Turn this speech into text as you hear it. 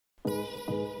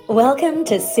Welcome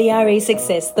to CRE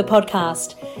Success, the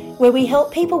podcast, where we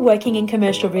help people working in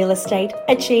commercial real estate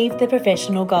achieve their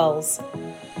professional goals.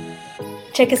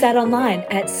 Check us out online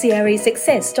at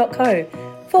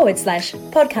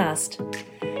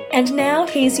cresuccess.co/podcast. And now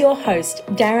here's your host,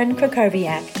 Darren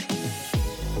Krakowiak.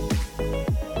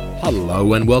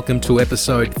 Hello and welcome to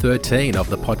episode 13 of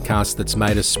the podcast that's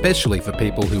made especially for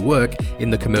people who work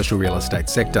in the commercial real estate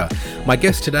sector. My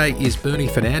guest today is Bernie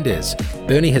Fernandez.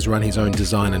 Bernie has run his own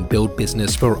design and build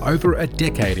business for over a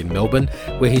decade in Melbourne,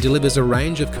 where he delivers a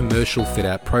range of commercial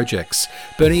fit-out projects.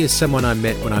 Bernie is someone I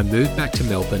met when I moved back to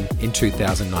Melbourne in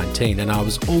 2019, and I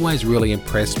was always really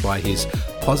impressed by his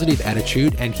positive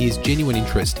attitude and his genuine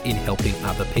interest in helping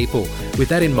other people. With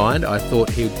that in mind, I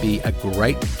thought he would be a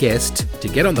great guest to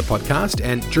get on the podcast,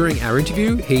 and during our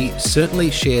interview, he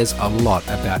certainly shares a lot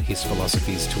about his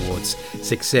philosophies towards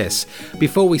success.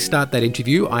 Before we start that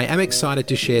interview, I am excited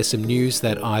to share some news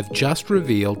that I've just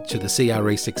revealed to the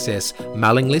CRE Success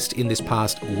mailing list in this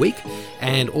past week,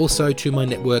 and also to my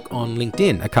network on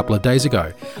LinkedIn a couple of days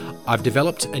ago. I've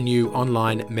developed a new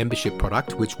online membership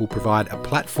product which will provide a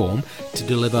platform to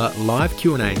deliver live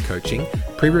Q&A and coaching,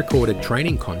 pre-recorded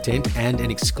training content, and an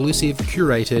exclusive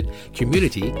curated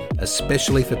community,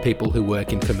 especially for people who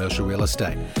work in commercial real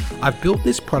estate. I've built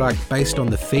this product based on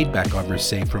the feedback I've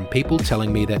received from people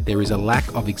telling me that there is a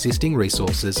lack of existing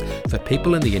resources for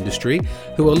people in the industry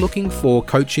who are looking for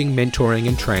coaching, mentoring,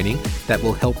 and training that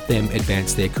will help them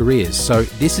advance their careers. So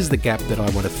this is the gap that I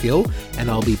want to fill, and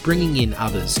I'll be bringing in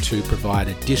others to provide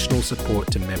additional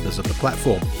support to members of the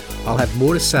platform. I'll have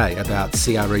more to say about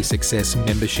CRE Success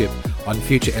membership on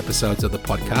future episodes of the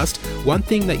podcast. One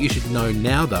thing that you should know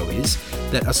now, though, is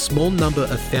that a small number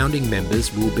of founding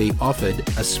members will be offered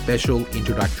a special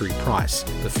introductory price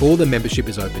before the membership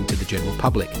is open to the general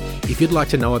public. If you'd like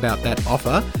to know about that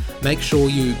offer, make sure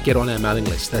you get on our mailing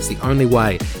list. That's the only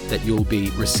way that you'll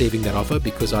be receiving that offer,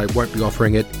 because I won't be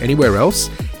offering it anywhere else.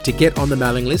 To get on the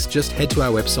mailing list, just head to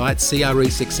our website,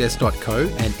 cresuccess.co,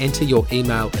 and enter your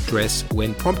email address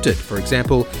when prompted. For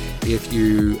example, if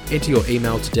you enter your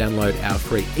email to download our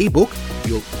free ebook,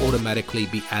 you'll automatically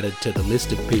be added to the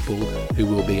list of people who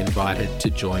will be invited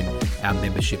to join our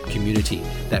membership community.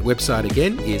 That website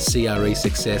again is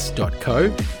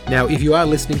cresuccess.co. Now, if you are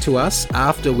listening to us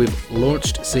after we've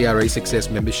launched CRE Success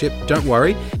membership, don't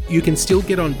worry, you can still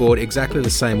get on board exactly the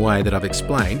same way that I've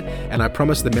explained, and I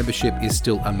promise the membership is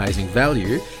still amazing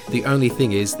value. The only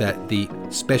thing is that the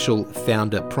special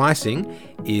founder pricing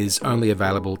is only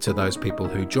available to those people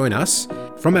who join us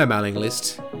from our mailing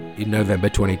list in November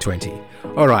 2020.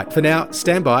 All right, for now,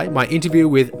 stand by. My interview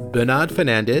with Bernard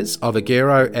Fernandez of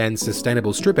Agero and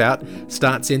Sustainable Strip Out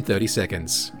starts in 30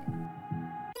 seconds.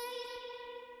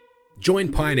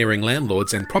 Join pioneering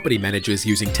landlords and property managers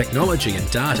using technology and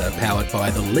data powered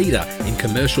by the leader in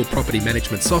commercial property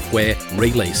management software,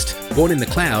 Released. Born in the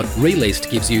cloud, Released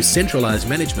gives you centralized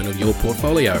management of your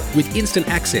portfolio with instant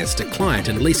access to client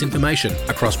and lease information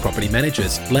across property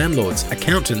managers, landlords,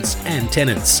 accountants, and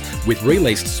tenants. With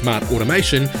Released Smart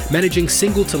Automation, managing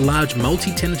single to large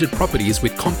multi-tenanted properties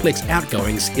with complex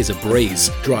outgoings is a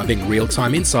breeze, driving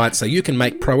real-time insights so you can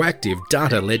make proactive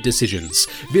data-led decisions.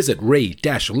 Visit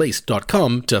re-leased.com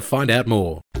to find out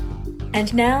more.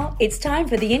 And now it's time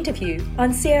for the interview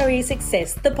on CRE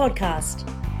Success, the podcast.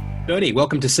 Bernie,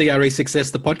 welcome to CRE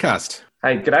Success, the podcast.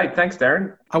 Hey, g'day. Thanks,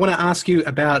 Darren. I want to ask you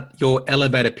about your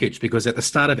elevator pitch, because at the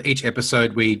start of each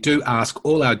episode, we do ask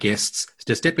all our guests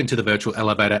to step into the virtual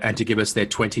elevator and to give us their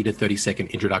 20 to 30 second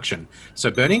introduction.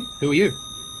 So Bernie, who are you?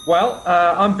 Well,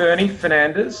 I'm Bernie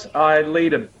Fernandez. I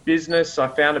lead a business I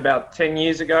found about 10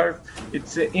 years ago.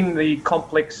 It's in the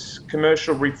complex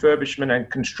commercial refurbishment and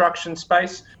construction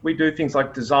space. We do things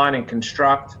like design and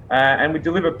construct, and we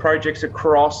deliver projects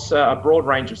across a broad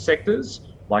range of sectors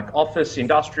like office,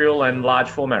 industrial, and large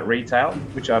format retail,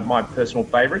 which are my personal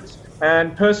favourites.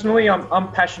 And personally,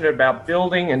 I'm passionate about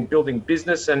building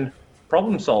business and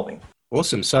problem solving.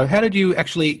 Awesome. So how did you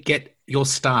actually get your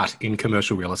start in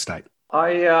commercial real estate?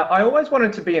 I always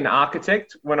wanted to be an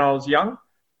architect when I was young,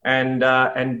 and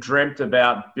dreamt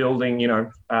about building,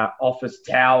 office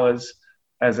towers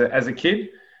as a kid.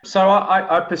 So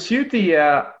I pursued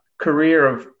the career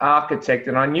of architect,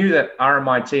 and I knew that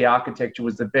RMIT Architecture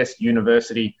was the best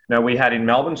university we had in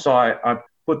Melbourne. So I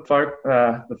put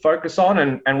the focus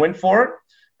on and went for it.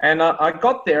 And I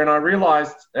got there, and I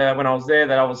realised when I was there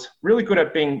that I was really good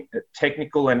at being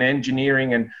technical and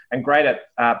engineering and great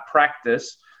at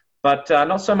practice, but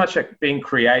not so much at being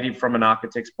creative from an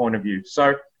architect's point of view.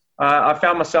 So I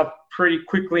found myself pretty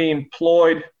quickly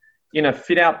employed in a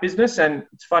fit-out business. And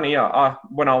it's funny,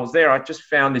 when I was there, I just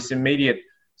found this immediate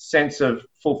sense of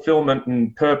fulfillment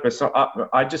and purpose.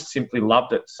 I just simply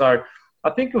loved it. So I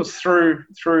think it was through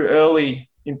early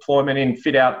employment in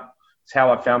fit out is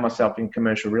how I found myself in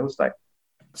commercial real estate.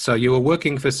 So you were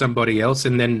working for somebody else,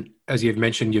 and then, as you've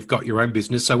mentioned, you've got your own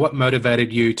business. So what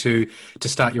motivated you to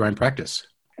start your own practice?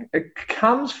 It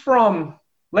comes from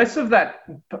less of that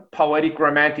poetic,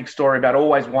 romantic story about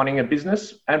always wanting a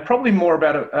business, and probably more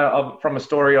about from a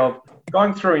story of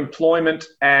going through employment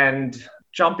and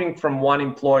jumping from one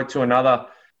employer to another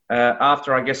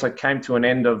after, I guess, I came to an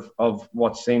end of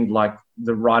what seemed like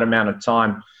the right amount of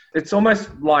time. It's almost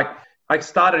like I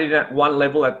started in at one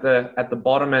level at the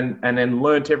bottom and then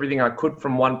learnt everything I could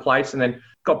from one place, and then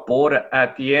got bored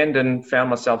at the end and found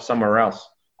myself somewhere else.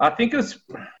 I think it's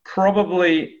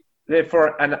probably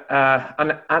therefore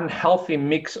an unhealthy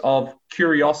mix of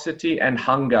curiosity and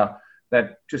hunger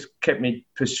that just kept me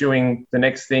pursuing the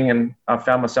next thing, and I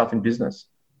found myself in business.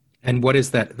 And what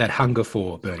is that hunger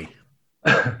for, Bernie?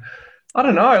 I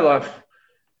don't know, like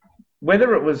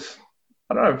whether it was,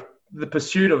 I don't know, the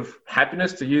pursuit of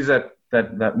happiness, to use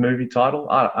that movie title.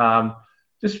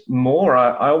 Just more.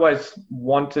 I always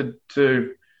wanted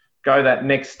to go that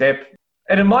next step.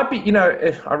 And it might be,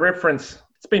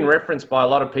 it's been referenced by a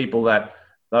lot of people that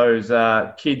those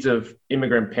kids of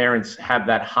immigrant parents have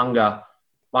that hunger.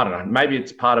 I don't know, maybe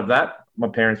it's part of that. My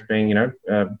parents being,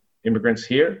 immigrants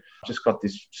here, just got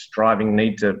this striving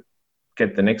need to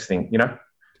get the next thing,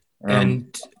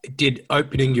 And did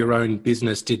opening your own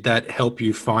business, did that help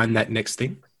you find that next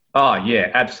thing? Oh,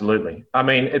 yeah, absolutely. I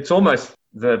mean, it's almost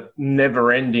the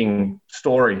never-ending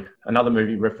story, another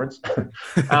movie reference.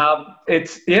 I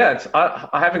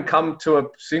haven't come to a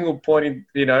single point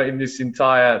in this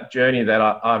entire journey that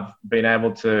I've been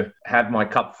able to have my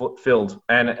cup filled,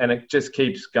 and it just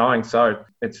keeps going. So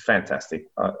it's fantastic.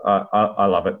 I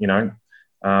love it,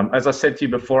 As I said to you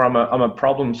before, I'm a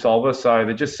problem solver, so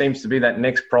there just seems to be that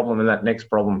next problem and that next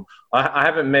problem. I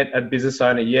haven't met a business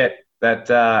owner yet that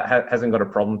hasn't got a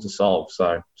problem to solve.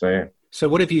 So yeah. So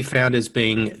what have you found as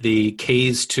being the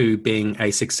keys to being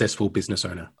a successful business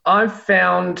owner? I've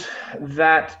found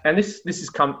that, and this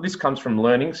comes from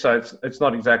learning, so it's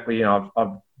not exactly, I've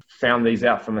found these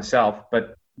out for myself,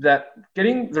 but that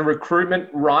getting the recruitment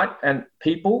right and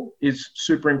people is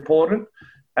super important.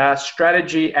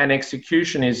 Strategy and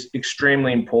execution is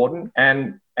extremely important,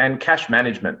 and cash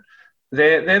management.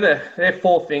 They're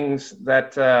four things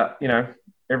that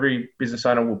every business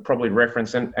owner will probably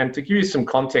reference. And to give you some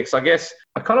context, I guess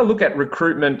I kind of look at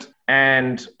recruitment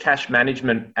and cash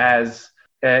management as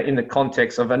in the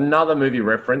context of another movie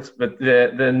reference, but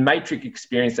the Matrix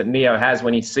experience that Neo has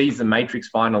when he sees the Matrix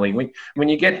finally. When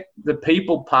you get the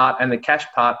people part and the cash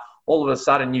part, all of a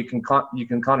sudden you can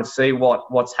kind of see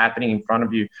what's happening in front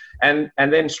of you. And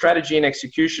then strategy and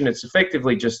execution, it's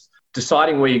effectively just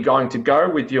deciding where you're going to go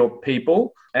with your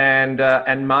people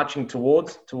and marching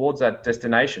towards that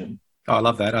destination. Oh, I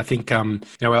love that. I think,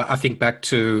 I think back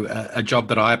to a job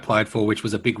that I applied for, which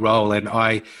was a big role. And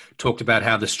I talked about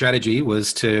how the strategy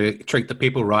was to treat the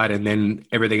people right, and then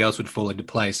everything else would fall into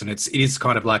place. And it is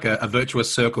kind of like a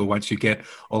virtuous circle once you get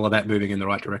all of that moving in the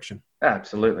right direction.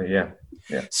 Absolutely. Yeah.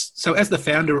 So as the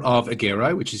founder of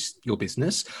Agero, which is your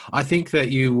business, I think that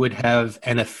you would have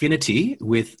an affinity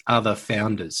with other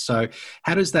founders. So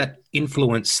how does that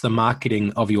influence the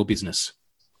marketing of your business?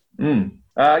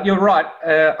 You're right.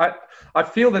 I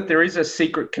feel that there is a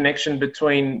secret connection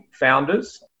between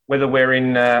founders, whether we're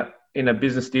in a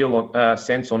business deal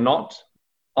sense or not.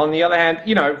 On the other hand,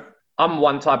 I'm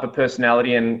one type of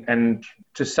personality, and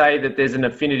to say that there's an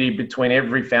affinity between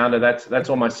every founder, that's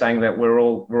almost saying that we're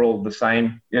all the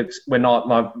same. We're not.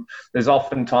 Like, there's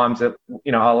often times that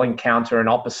I'll encounter an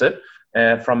opposite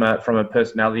from a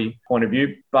personality point of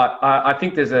view, but I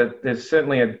think there's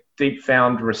certainly a deep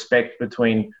found respect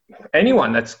between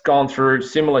anyone that's gone through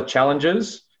similar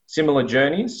challenges, similar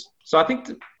journeys. So I think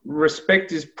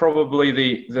respect is probably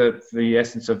the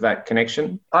essence of that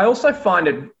connection. I also find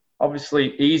it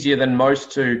obviously easier than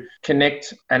most to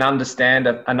connect and understand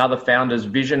another founder's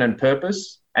vision and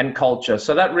purpose and culture.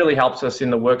 So that really helps us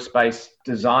in the workspace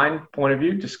design point of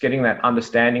view, just getting that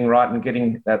understanding right and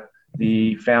getting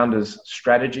the founder's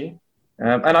strategy.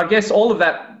 And I guess all of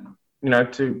that,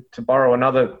 to borrow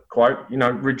another quote,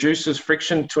 reduces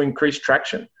friction to increase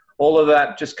traction. All of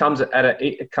that just comes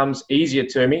it comes easier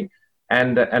to me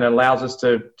and allows us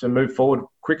to move forward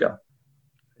quicker.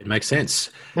 It makes sense.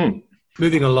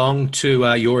 Moving along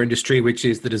to your industry, which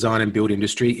is the design and build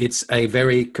industry, it's a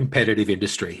very competitive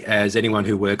industry, as anyone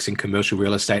who works in commercial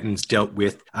real estate and has dealt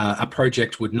with a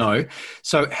project would know.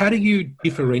 So how do you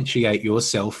differentiate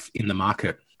yourself in the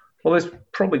market? Well, there's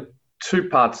probably two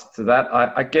parts to that.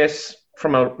 I guess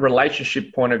from a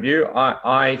relationship point of view,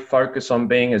 I focus on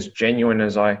being as genuine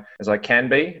as I can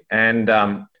be, and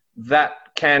that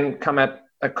can come at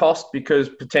a cost because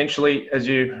potentially, as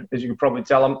you can probably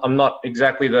tell, I'm not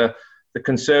exactly the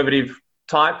conservative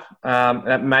type.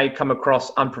 That may come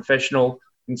across unprofessional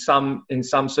in some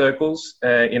circles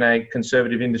in a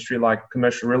conservative industry like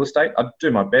commercial real estate. I do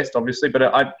my best, obviously, but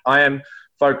I am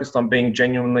focused on being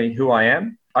genuinely who I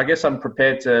am. I guess I'm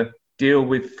prepared to deal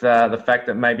with the fact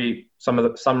that maybe some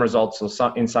results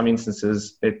or in some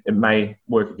instances it may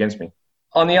work against me.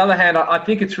 On the other hand, I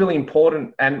think it's really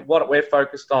important, and what we're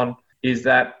focused on is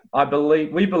that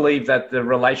we believe that the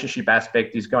relationship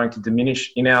aspect is going to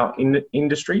diminish in our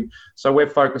industry. So we're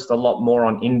focused a lot more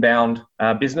on inbound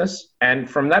business. And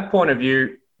from that point of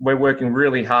view, we're working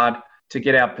really hard to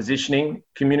get our positioning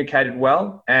communicated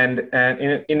well. And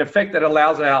in effect, that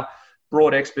allows our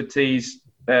broad expertise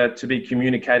to be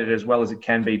communicated as well as it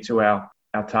can be to our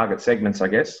target segments, I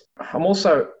guess. I'm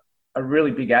also a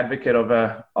really big advocate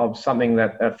of something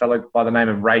that a fellow by the name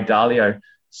of Ray Dalio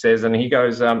says, and he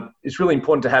goes, it's really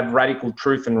important to have radical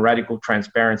truth and radical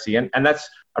transparency. And that's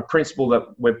a principle that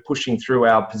we're pushing through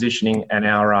our positioning and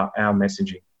our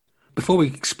messaging. Before we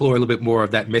explore a little bit more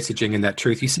of that messaging and that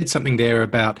truth, you said something there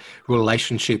about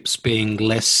relationships being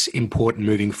less important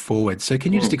moving forward. So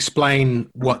can you just explain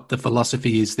what the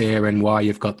philosophy is there and why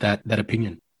you've got that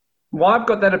opinion? Why I've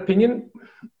got that opinion?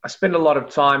 I spend a lot of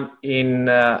time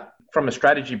from a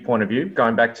strategy point of view,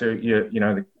 going back to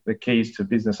the keys to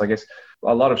business, I guess.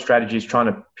 A lot of strategies trying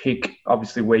to pick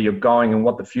obviously where you're going and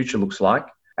what the future looks like.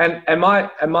 And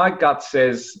my gut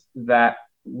says that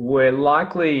we're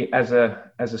likely as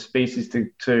a species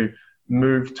to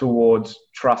move towards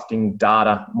trusting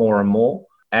data more and more,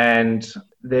 and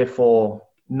therefore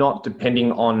not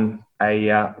depending on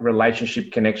a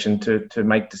relationship connection to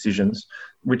make decisions,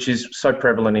 which is so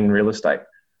prevalent in real estate.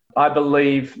 I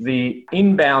believe the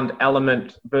inbound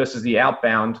element versus the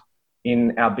outbound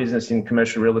in our business in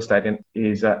commercial real estate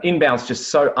is inbound's just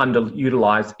so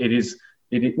underutilized. It is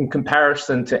in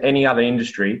comparison to any other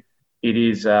industry,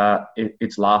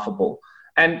 it's laughable.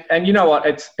 And you know what?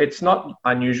 It's not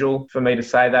unusual for me to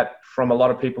say that from a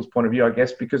lot of people's point of view, I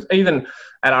guess, because even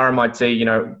at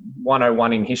RMIT,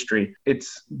 101 in history,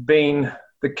 it's been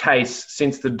the case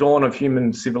since the dawn of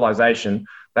human civilization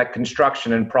that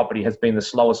construction and property has been the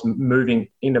slowest moving,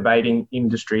 innovating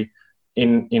industry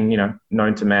in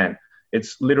known to man.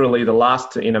 It's literally the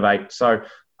last to innovate. So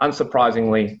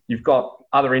unsurprisingly, you've got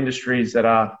other industries that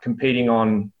are competing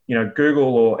on,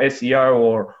 Google or SEO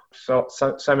or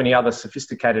so many other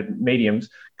sophisticated mediums.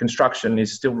 Construction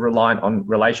is still reliant on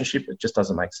relationship. It just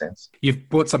doesn't make sense. You've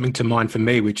brought something to mind for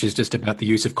me, which is just about the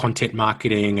use of content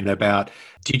marketing and about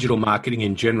digital marketing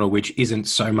in general, which isn't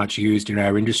so much used in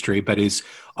our industry, but is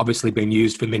obviously been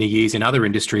used for many years in other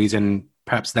industries. And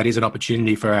perhaps that is an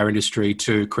opportunity for our industry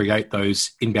to create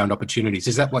those inbound opportunities.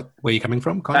 Is that where you're coming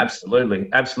from, Colin?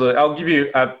 Absolutely. I'll give you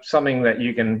something that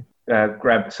you can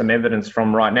grab some evidence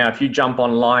from right now. If you jump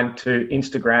online to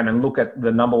Instagram and look at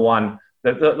the number one,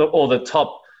 or the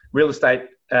top real estate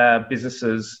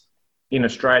businesses in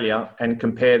Australia and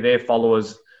compare their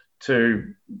followers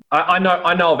to, I know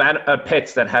of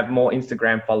pets that have more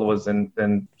Instagram followers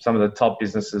than some of the top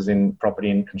businesses in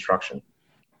property and construction.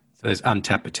 So there's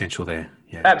untapped potential there.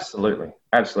 Yeah.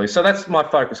 Absolutely. So that's my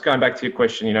focus. Going back to your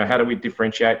question, how do we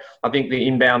differentiate? I think the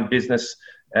inbound business,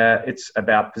 it's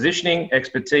about positioning,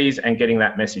 expertise, and getting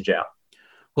that message out.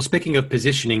 Well, speaking of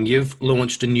positioning, you've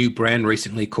launched a new brand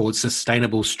recently called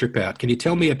Sustainable Strip Out. Can you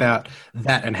tell me about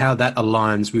that and how that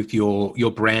aligns with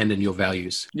your brand and your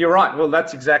values? You're right. Well,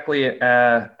 that's exactly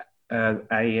an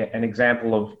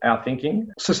example of our thinking.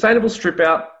 Sustainable Strip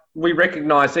Out, we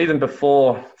recognised even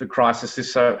before the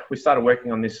crisis. So we started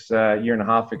working on this a year and a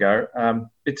half ago.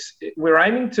 We're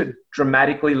aiming to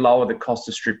dramatically lower the cost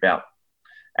of strip out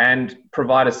and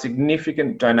provide a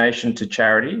significant donation to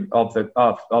charity of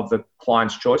the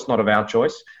client's choice, not of our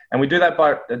choice. And we do that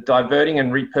by diverting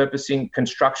and repurposing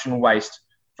construction waste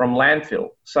from landfill.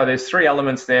 So there's three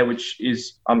elements there, which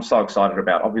I'm so excited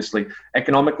about. Obviously,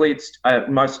 economically, it's a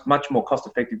much more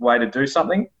cost-effective way to do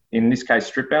something, in this case,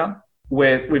 strip out,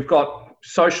 where we've got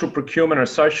social procurement or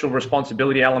social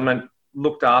responsibility element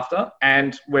looked after,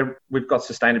 and we've got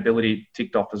sustainability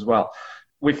ticked off as well.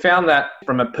 We found that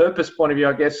from a purpose point of view,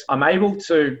 I guess, I'm able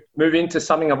to move into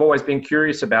something I've always been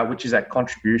curious about, which is that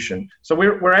contribution. So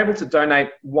we're able to donate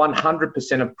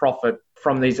 100% of profit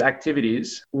from these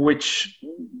activities, which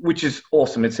is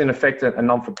awesome. It's in effect a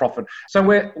non-for-profit. So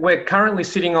we're currently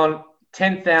sitting on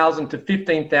 $10,000 to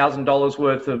 $15,000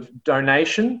 worth of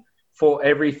donation for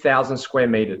every 1,000 square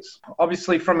meters.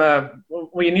 Obviously,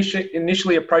 we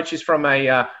initially approached this from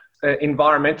a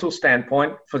environmental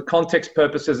standpoint, for context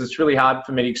purposes, it's really hard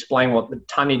for me to explain what the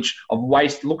tonnage of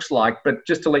waste looks like. But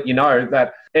just to let you know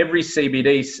that every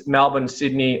CBD, Melbourne,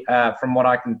 Sydney, from what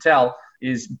I can tell,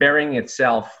 is burying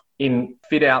itself in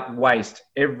fit-out waste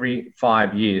every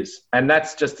 5 years. And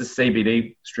that's just the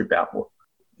CBD strip out.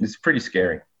 It's pretty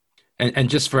scary.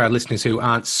 And just for our listeners who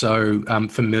aren't so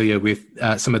familiar with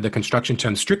some of the construction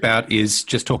terms, strip out is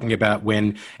just talking about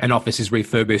when an office is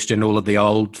refurbished and all of the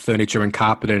old furniture and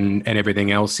carpet and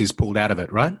everything else is pulled out of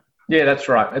it, right? Yeah, that's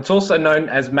right. It's also known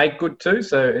as make good too.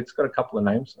 So it's got a couple of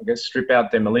names, I guess, strip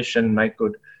out, demolition, make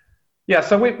good. Yeah,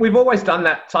 so we've always done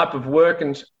that type of work.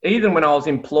 And even when I was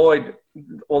employed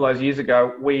all those years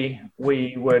ago, we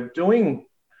were doing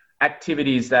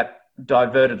activities that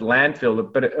diverted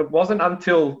landfill, but it wasn't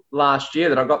until last year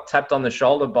that I got tapped on the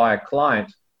shoulder by a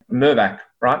client, Mirvac,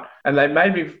 right? And they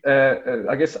made me,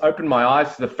 I guess, open my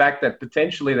eyes to the fact that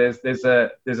potentially there's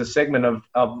a segment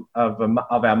of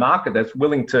our market that's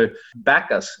willing to back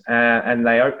us. And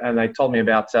they told me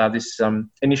about this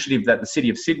initiative that the City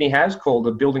of Sydney has called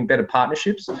the Building Better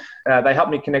Partnerships. They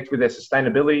helped me connect with their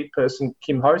sustainability person,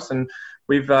 Kim Host, and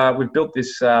we've built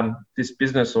this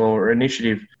business or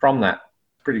initiative from that.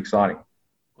 Pretty exciting.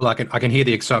 Well, I can hear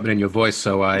the excitement in your voice,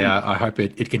 so I hope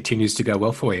it continues to go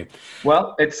well for you.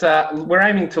 Well, it's we're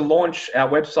aiming to launch our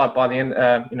website by the end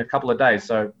in a couple of days,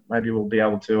 so maybe we'll be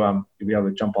able to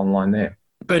jump online there.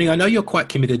 Bernie, I know you're quite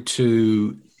committed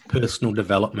to personal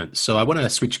development, so I want to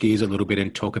switch gears a little bit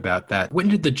and talk about that. When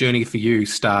did the journey for you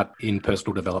start in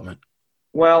personal development?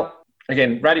 Well,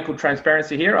 again, radical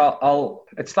transparency here.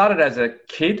 It started as a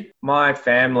kid. My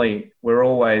family were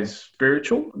always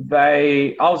spiritual.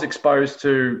 I was exposed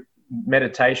to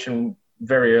meditation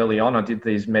very early on. I did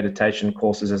these meditation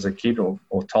courses as a kid or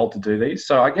told to do these.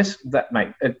 So I guess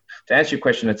to answer your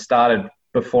question, it started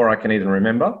before I can even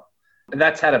remember.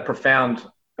 That's had a profound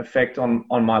effect on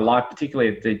my life,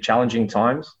 particularly at the challenging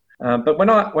times. But when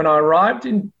I arrived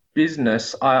in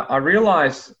business, I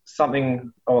realized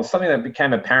something that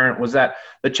became apparent was that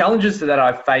the challenges that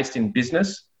I faced in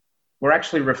business were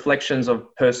actually reflections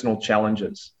of personal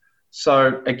challenges.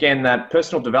 So again, that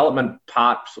personal development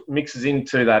part mixes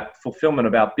into that fulfillment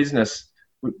of our business,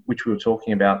 which we were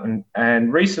talking about.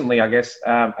 And recently, I guess,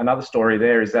 another story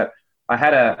there is that I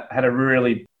had a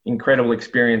really incredible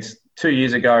experience 2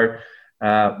 years ago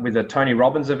with a Tony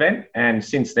Robbins event, and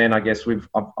since then, I guess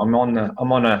I'm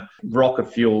on a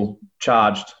rocket fuel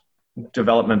charged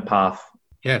development path.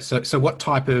 Yeah. So what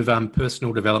type of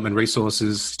personal development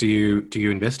resources do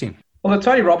you invest in? Well, the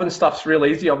Tony Robbins stuff's real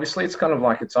easy. Obviously, it's kind of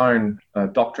like its own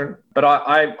doctrine. But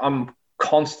I'm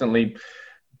constantly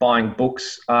buying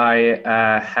books. I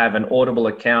have an Audible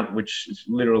account, which is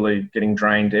literally getting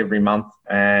drained every month.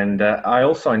 And I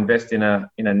also invest in a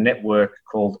network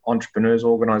called Entrepreneurs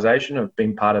Organization. I've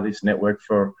been part of this network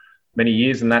for many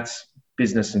years, and that's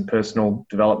business and personal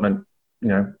development,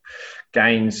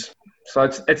 gains. So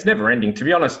it's never ending. To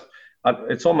be honest,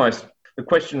 it's almost the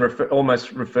question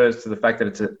almost refers to the fact that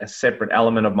it's a separate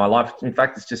element of my life. In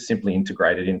fact, it's just simply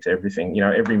integrated into everything.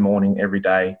 Every morning, every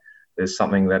day, there's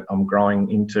something that I'm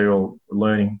growing into or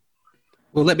learning.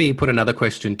 Well, let me put another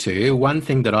question to you. One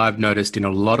thing that I've noticed in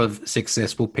a lot of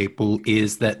successful people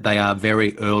is that they are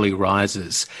very early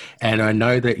risers. And I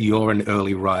know that you're an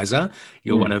early riser.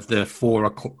 You're one of the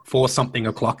 4 something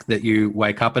o'clock that you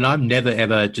wake up. And I've never,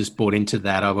 ever just bought into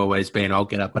that. I've always been, I'll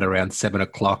get up at around 7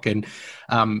 o'clock. And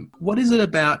what is it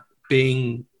about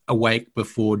being awake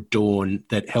before dawn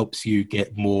that helps you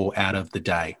get more out of the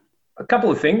day? A couple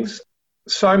of things.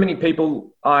 So many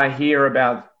people I hear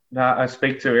about, I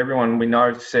speak to, everyone we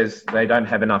know says they don't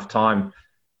have enough time.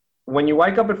 When you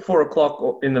wake up at 4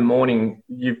 o'clock in the morning,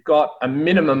 you've got a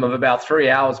minimum of about 3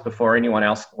 hours before anyone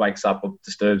else wakes up or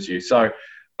disturbs you. So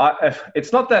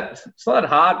it's not that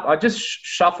hard. I just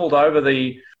shuffled over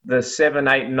the 7,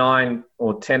 8, 9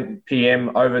 or 10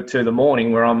 p.m. over to the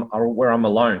morning where I'm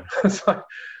alone. So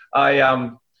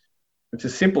it's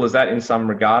as simple as that in some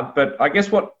regard. But I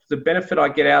guess what the benefit I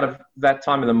get out of that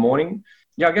time in the morning,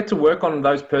 I get to work on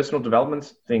those personal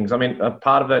development things. I mean, a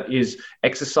part of it is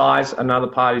exercise. Another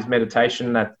part is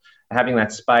meditation, that having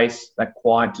that space, that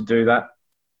quiet to do that.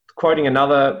 Quoting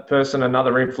another person,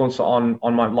 another influencer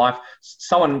on my life,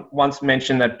 someone once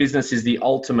mentioned that business is the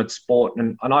ultimate sport.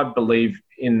 And I believe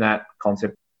in that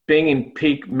concept. Being in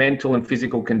peak mental and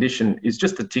physical condition is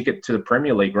just a ticket to the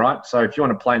Premier League, right? So if you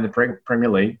want to play in the Premier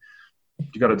League,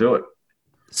 you got to do it.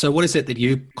 So what is it that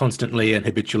you constantly and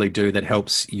habitually do that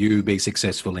helps you be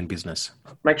successful in business?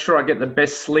 Make sure I get the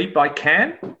best sleep I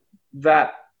can.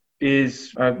 That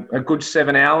is a good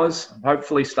 7 hours,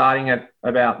 hopefully starting at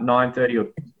about 9:30 or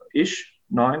ish,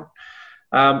 9.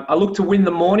 I look to win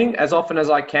the morning as often as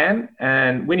I can,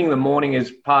 and winning the morning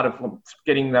is part of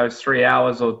getting those 3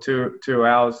 hours or two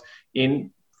hours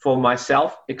in for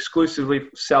myself, exclusively,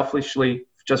 selfishly,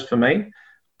 just for me.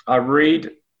 I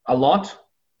read a lot,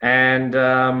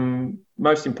 and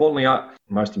most importantly,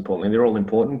 they're all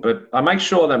important, but I make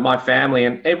sure that my family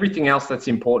and everything else that's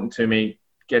important to me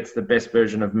gets the best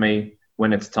version of me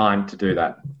when it's time to do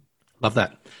that. Love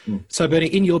that. So, Bernie,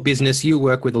 in your business, you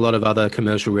work with a lot of other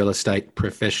commercial real estate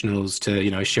professionals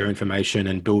to, share information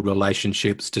and build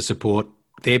relationships to support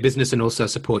their business and also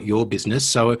support your business.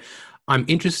 So I'm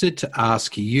interested to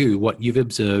ask you what you've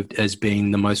observed as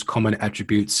being the most common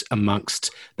attributes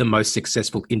amongst the most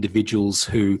successful individuals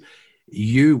who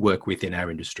you work with in our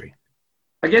industry.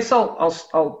 I guess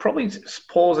I'll probably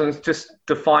pause and just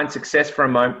define success for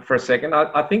a second.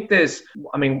 I think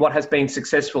what has been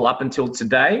successful up until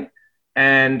today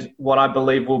and what I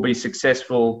believe will be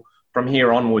successful from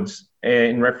here onwards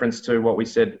in reference to what we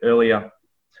said earlier.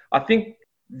 I think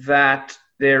that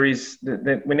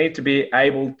that we need to be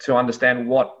able to understand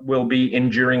what will be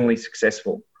enduringly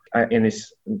successful in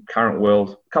this current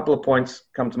world. A couple of points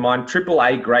come to mind.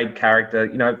 AAA grade character,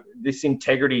 this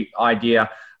integrity idea.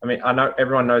 I mean, I know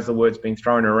everyone knows the word's been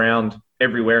thrown around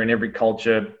everywhere in every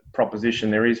culture proposition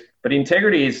there is, but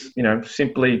integrity is,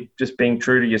 simply just being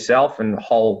true to yourself and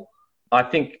whole. I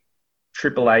think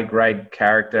AAA grade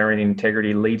character and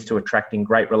integrity leads to attracting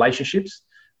great relationships.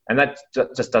 And that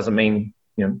just doesn't mean,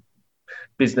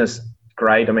 business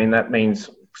grade. I mean, that means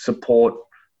support,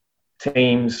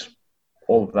 teams,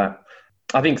 all of that.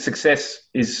 I think success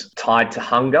is tied to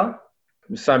hunger.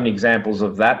 There's so many examples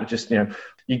of that. Just,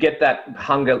 you get that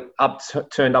hunger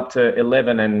turned up to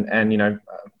 11 and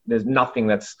there's nothing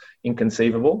that's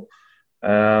inconceivable.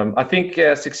 I think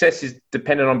success is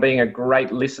dependent on being a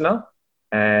great listener.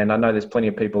 And I know there's plenty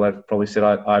of people that have probably said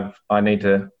I need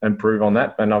to improve on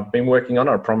that. And I've been working on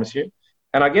it, I promise you.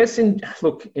 And I guess,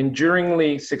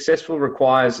 enduringly successful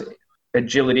requires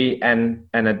agility and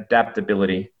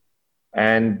adaptability.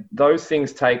 And those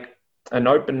things take an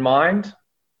open mind,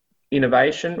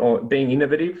 innovation or being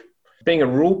innovative, being a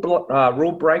rule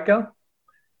breaker,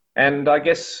 and I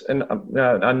guess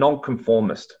a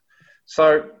non-conformist.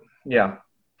 So, yeah,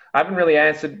 I haven't really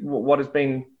answered what's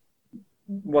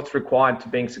required to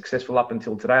being successful up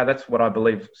until today. That's what I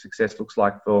believe success looks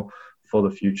like for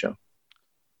the future.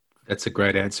 That's a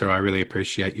great answer. I really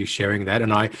appreciate you sharing that.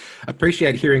 And I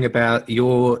appreciate hearing about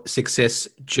your success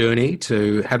journey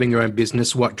to having your own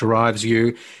business, what drives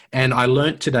you. And I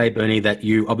learnt today, Bernie, that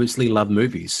you obviously love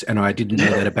movies, and I didn't know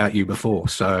that about you before.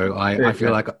 So I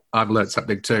feel like I've learnt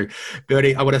something too.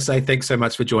 Bernie, I want to say thanks so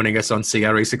much for joining us on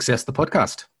CRE Success, the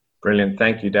podcast. Brilliant.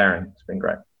 Thank you, Darren. It's been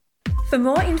great. For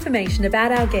more information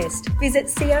about our guest, visit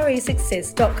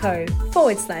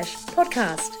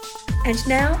cresuccess.co/podcast. And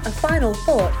now, a final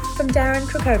thought from Darren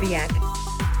Krakowiak.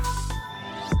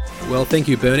 Well, thank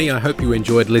you, Bernie. I hope you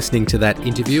enjoyed listening to that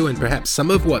interview, and perhaps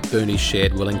some of what Bernie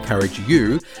shared will encourage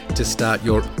you to start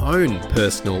your own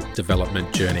personal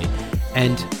development journey.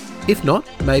 And if not,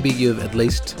 maybe you've at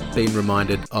least been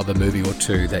reminded of a movie or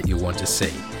two that you want to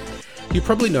see. You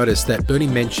probably noticed that Bernie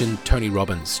mentioned Tony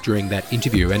Robbins during that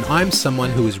interview, and I'm someone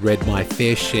who has read my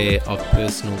fair share of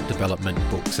personal development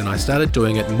books, and I started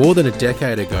doing it more than a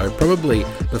decade ago, probably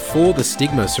before the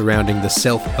stigma surrounding the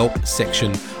self-help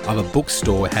section of a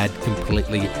bookstore had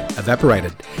completely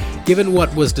evaporated. Given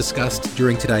what was discussed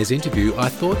during today's interview, I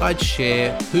thought I'd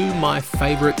share who my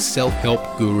favourite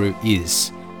self-help guru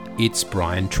is. It's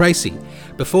Brian Tracy.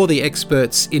 Before the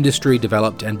experts industry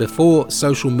developed and before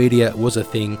social media was a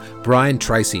thing, Brian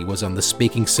Tracy was on the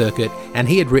speaking circuit and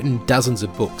he had written dozens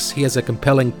of books. He has a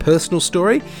compelling personal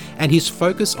story, and his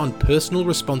focus on personal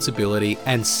responsibility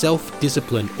and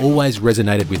self-discipline always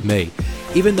resonated with me.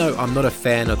 Even though I'm not a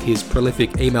fan of his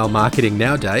prolific email marketing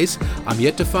nowadays, I'm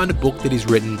yet to find a book that he's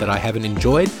written that I haven't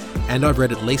enjoyed, and I've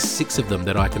read at least 6 of them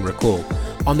that I can recall.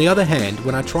 On the other hand,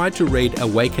 when I tried to read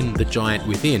Awaken the Giant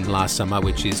Within last summer,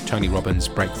 which is Tony Robbins'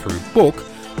 breakthrough book,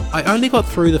 I only got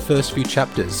through the first few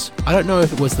chapters. I don't know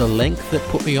if it was the length that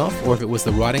put me off or if it was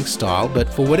the writing style, but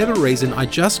for whatever reason, I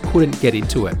just couldn't get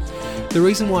into it. The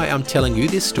reason why I'm telling you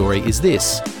this story is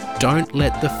this: don't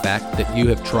let the fact that you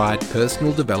have tried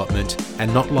personal development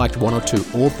and not liked 1 or 2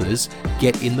 authors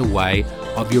get in the way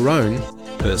of your own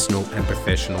personal and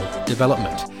professional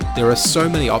development. There are so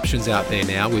many options out there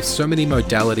now with so many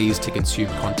modalities to consume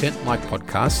content, like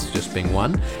podcasts just being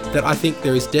one, that I think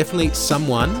there is definitely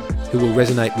someone who will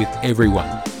resonate with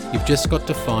everyone. You've just got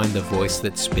to find the voice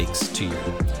that speaks to you.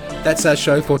 That's our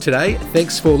show for today.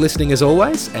 Thanks for listening as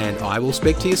always, and I will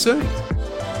speak to you soon.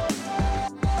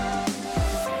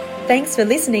 Thanks for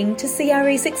listening to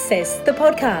CRE Success, the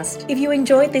podcast. If you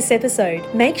enjoyed this episode,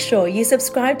 make sure you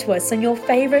subscribe to us on your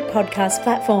favourite podcast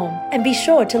platform and be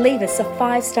sure to leave us a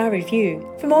 5-star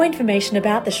review. For more information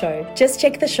about the show, just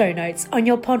check the show notes on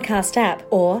your podcast app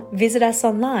or visit us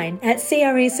online at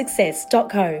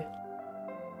cresuccess.co.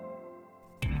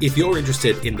 If you're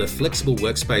interested in the flexible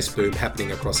workspace boom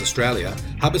happening across Australia,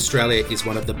 Hub Australia is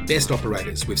one of the best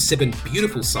operators with 7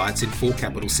 beautiful sites in 4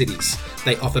 capital cities.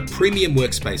 They offer premium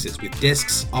workspaces with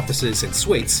desks, offices and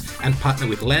suites and partner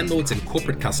with landlords and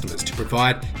corporate customers to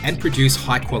provide and produce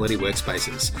high-quality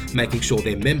workspaces, making sure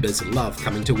their members love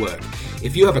coming to work.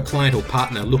 If you have a client or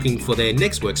partner looking for their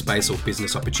next workspace or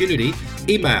business opportunity,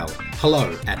 email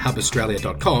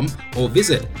hello@hubaustralia.com or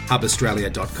visit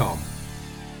hubaustralia.com.